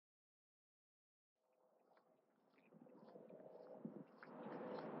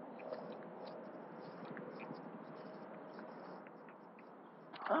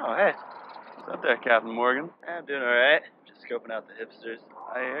up there, Captain Morgan? Yeah, I'm doing alright. Just scoping out the hipsters.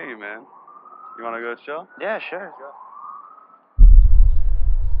 I hear you, man. You want to go chill? Yeah, sure. Go.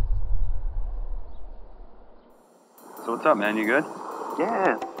 So what's up, man? You good?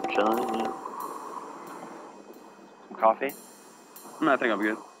 Yeah, chilling, yeah. Some coffee? I think I'm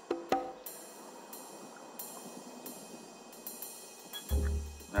good.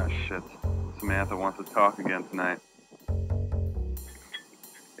 Oh, shit. Samantha wants to talk again tonight.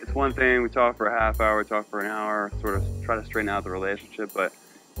 It's one thing, we talk for a half hour, we talk for an hour, sort of try to straighten out the relationship, but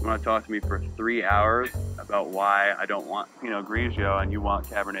you want to talk to me for 3 hours about why I don't want Pinot Grigio and you want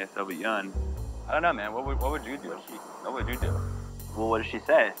Cabernet Sauvignon. I don't know, man. What would you do? What would you do? Well, what did she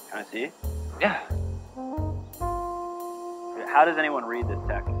say? Can I see? Yeah. How does anyone read this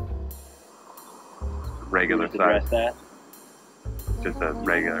text? Regular Can you just size. address that? Just a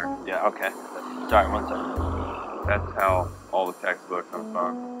regular. Yeah, okay. Sorry, 1 second. That's how all the text looks on the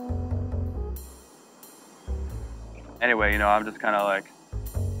phone. Anyway, you know, I'm just kind of like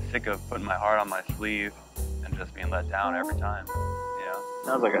sick of putting my heart on my sleeve and just being let down every time, you know?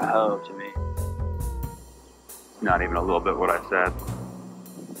 Sounds like a hoe to me. Not even a little bit what I said.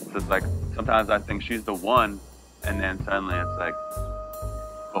 It's just like, sometimes I think she's the one, and then suddenly it's like,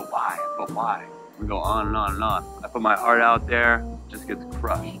 but why? But why? We go on and on and on. I put my heart out there, it just gets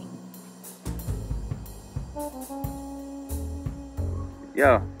crushed.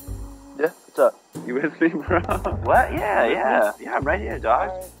 Yo. Yeah, what's up? You with me, bro? What? Yeah, I'm right here,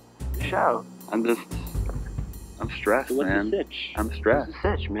 dog. Show. I'm stressed, So what's man. the sitch? I'm stressed. What's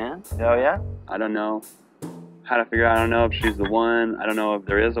the sitch, man? Oh, yeah? I don't know how to figure out. I don't know if she's the one. I don't know if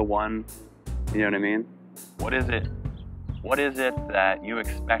there is a one. You know what I mean? What is it? What is it that you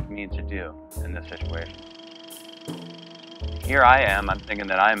expect me to do in this situation? Here I am. I'm thinking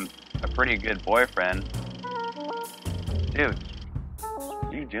that I'm a pretty good boyfriend. Dude,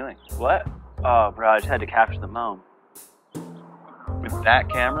 what are you doing? What? Oh, bro, I just had to capture the moment. With that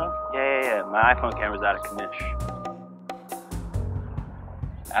camera? Yeah. My iPhone camera's out of commish.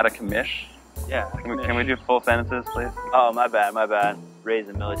 Out of commish? Yeah. Can we do full sentences, please? Oh, my bad. Raised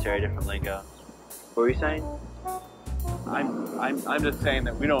in the military, different lingo. What were you saying? I'm just saying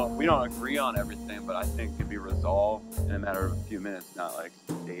that we don't agree on everything, but I think it could be resolved in a matter of a few minutes, not like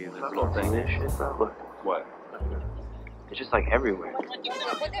days or something. This shit, bro. Look. What? It's just like everywhere.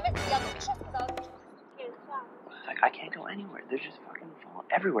 Like, I can't go anywhere. They're just fucking falling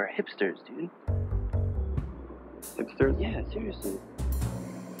everywhere. Hipsters, dude. Hipsters? Yeah, seriously.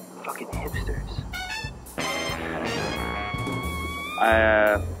 Fucking hipsters.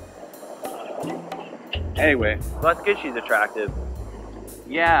 Anyway. Well, that's good she's attractive.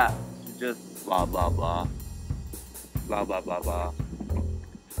 Yeah. Just blah, blah, blah. Blah, blah, blah, blah.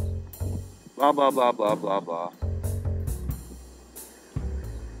 Blah, blah, blah, blah, blah, blah.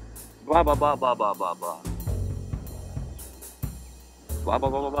 Blah, blah, blah, blah, blah, blah, blah. Blah, blah,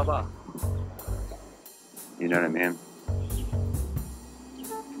 blah, blah, blah, blah. You know what I mean?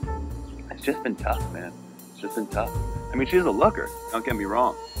 It's just been tough, man. It's just been tough. I mean, she's a looker. Don't get me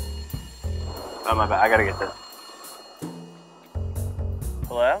wrong. Oh, my bad. I gotta get this.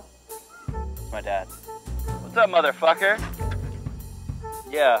 Hello? It's my dad. What's up, motherfucker?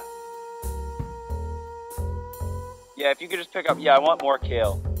 Yeah. Yeah, if you could just pick up... Yeah, I want more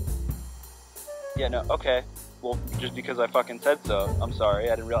kale. Yeah, no, okay. Well, just because I fucking said so. I'm sorry.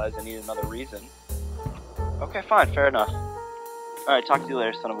 I didn't realize I needed another reason. Okay, fine. Fair enough. Alright, talk to you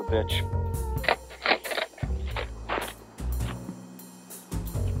later, son of a bitch.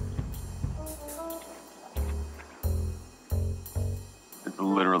 It's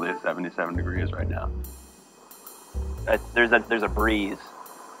literally 77 degrees right now. There's a breeze.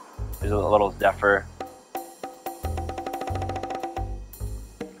 There's a little zephyr.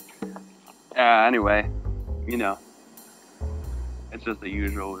 Anyway, you know, it's just the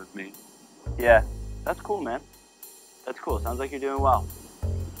usual with me. Yeah, that's cool, man. That's cool. Sounds like you're doing well.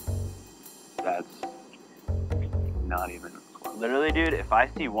 That's not even close. Literally, dude, if I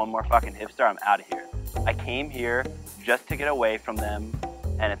see one more fucking hipster, I'm out of here. I came here just to get away from them,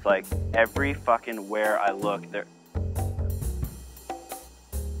 and it's like every fucking where I look, they're...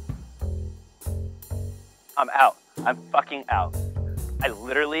 I'm out. I'm fucking out. I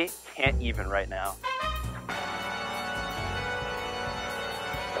literally can't even right now.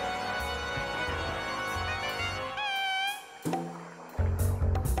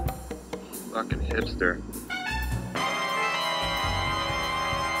 Fucking hipster.